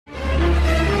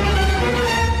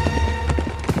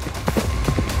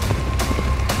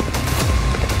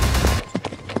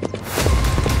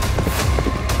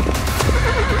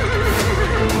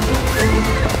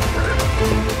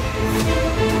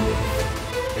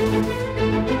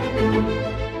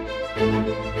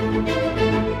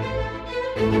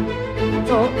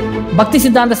So,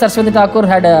 Bhaktisiddhanta Saraswati Thakur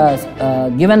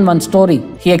had given one story.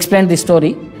 He explained this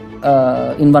story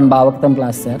in one Bhagavatam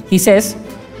class there. He says,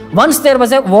 once there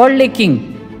was a worldly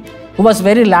king who was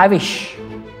very lavish,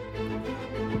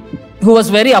 who was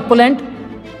very opulent,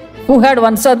 who had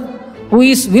one son who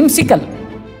is whimsical,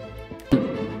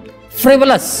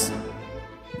 frivolous.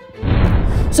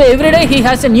 So every day he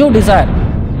has a new desire.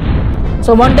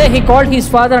 So one day he called his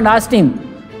father and asked him,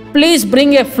 please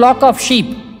bring a flock of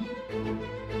sheep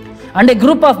and a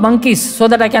group of monkeys so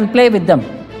that I can play with them.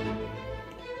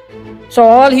 So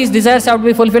all his desires have to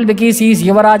be fulfilled because he is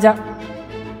Yuvaraja.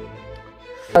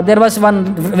 There was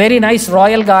one very nice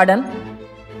royal garden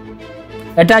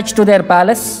attached to their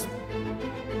palace,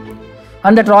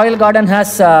 and that royal garden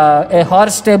has a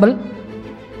horse stable,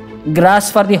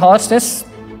 grass for the horses,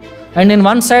 and in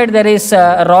one side there is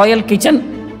a royal kitchen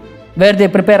where they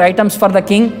prepare items for the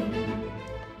king.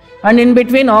 And in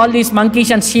between all these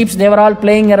monkeys and sheep, they were all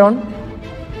playing around.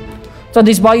 So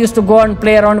this boy used to go and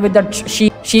play around with the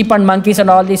sheep and monkeys and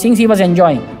all these things. He was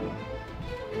enjoying.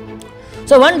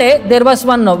 So one day there was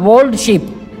one old sheep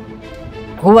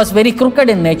who was very crooked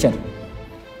in nature.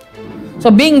 So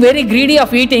being very greedy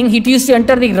of eating, it used to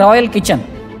enter the royal kitchen.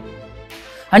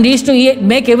 And he used to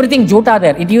make everything juta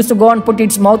there. It used to go and put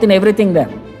its mouth in everything there.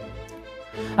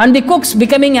 And the cooks,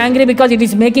 becoming angry because it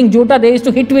is making juta, they used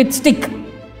to hit with stick.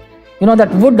 You know,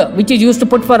 that wood which is used to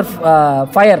put for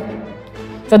fire.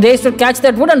 So they used to catch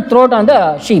that wood and throw it on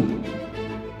the sheep.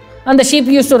 And the sheep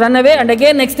used to run away, and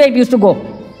again next day it used to go.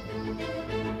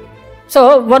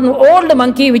 So one old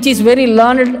monkey which is very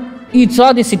learned, he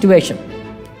saw this situation.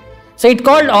 So it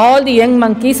called all the young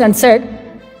monkeys and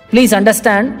said, please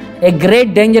understand, a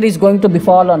great danger is going to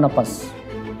befall on us.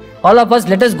 All of us,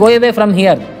 let us go away from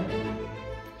here.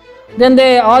 Then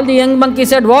all the young monkeys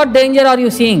said, what danger are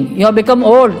you seeing? You have become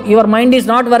old. Your mind is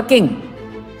not working.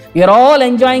 We are all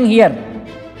enjoying here.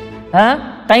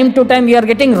 Time to time we are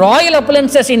getting royal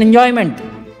opulences in enjoyment.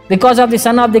 Because of the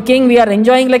son of the king, we are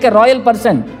enjoying like a royal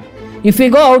person. If we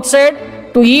go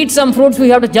outside to eat some fruits, we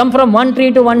have to jump from one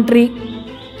tree to one tree.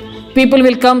 People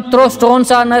will come, throw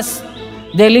stones on us.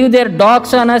 They leave their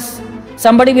dogs on us.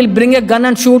 Somebody will bring a gun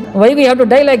and shoot. Why we have to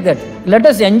die like that? Let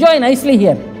us enjoy nicely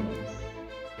here.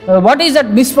 What is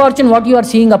that misfortune what you are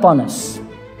seeing upon us?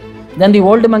 Then the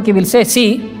old monkey will say,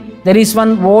 see, there is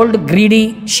one old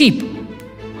greedy sheep.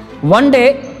 One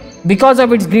day, because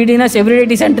of its greediness, every day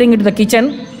it is entering into the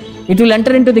kitchen. It will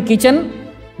enter into the kitchen.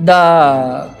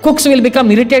 The cooks will become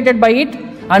irritated by it,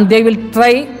 and they will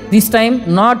try this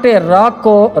time not a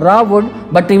raw wood,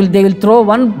 but they will throw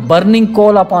one burning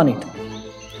coal upon it.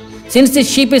 Since the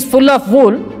sheep is full of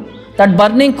wool, that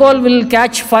burning coal will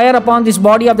catch fire upon this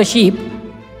body of the sheep.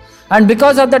 And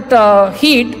because of that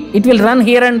heat, it will run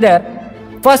here and there.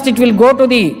 First, it will go to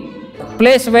the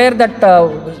place where that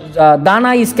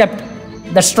dana is kept.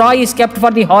 The straw is kept for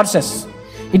the horses.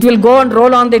 It will go and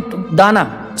roll on the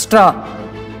dana, straw.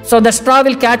 So the straw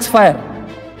will catch fire.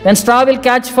 When straw will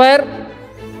catch fire,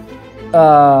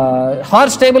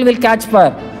 horse stable will catch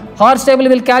fire. Horse stable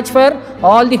will catch fire,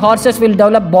 all the horses will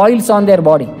develop boils on their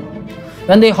body.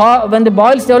 When the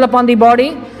boils develop on the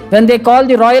body, when they call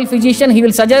the royal physician, he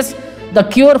will suggest the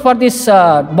cure for this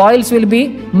boils will be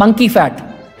monkey fat.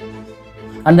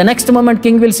 And the next moment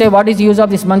king will say, what is the use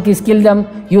of these monkeys? Kill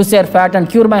them, use their fat and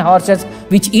cure my horses,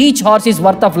 which each horse is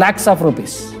worth of lakhs of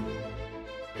rupees.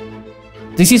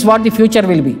 This is what the future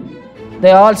will be.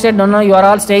 They all said, no, you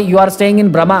are staying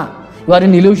in Brahma, you are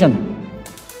in illusion.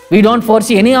 We don't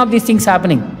foresee any of these things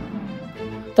happening.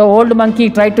 The old monkey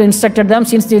tried to instruct them.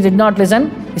 Since they did not listen,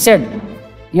 he said,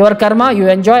 your karma, you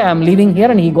enjoy, I am leaving here,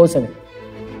 and he goes away.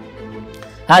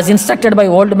 As instructed by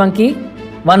old monkey,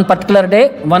 one particular day,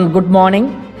 one good morning,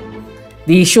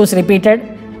 the issues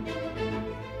repeated.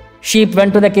 Sheep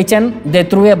went to the kitchen, they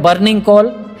threw a burning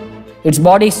coal, its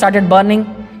body started burning,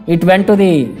 it went to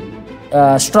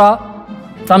the straw,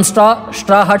 from straw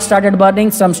hut started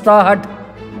burning, some straw hut,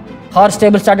 horse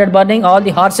stable started burning, all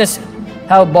the horses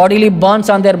have bodily burns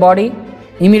on their body.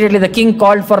 Immediately the king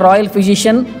called for royal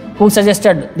physician, who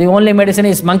suggested the only medicine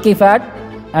is monkey fat,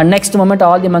 and next moment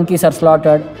all the monkeys are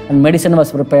slaughtered and medicine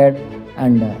was prepared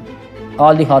and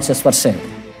all the horses were saved.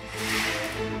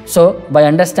 So by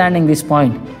understanding this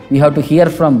point, we have to hear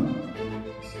from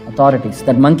authorities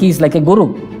that monkey is like a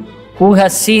guru who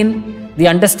has seen the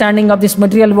understanding of this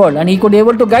material world and he could be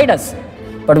able to guide us.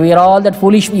 But we are all that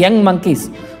foolish young monkeys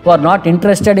who are not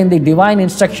interested in the divine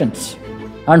instructions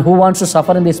and who wants to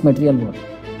suffer in this material world.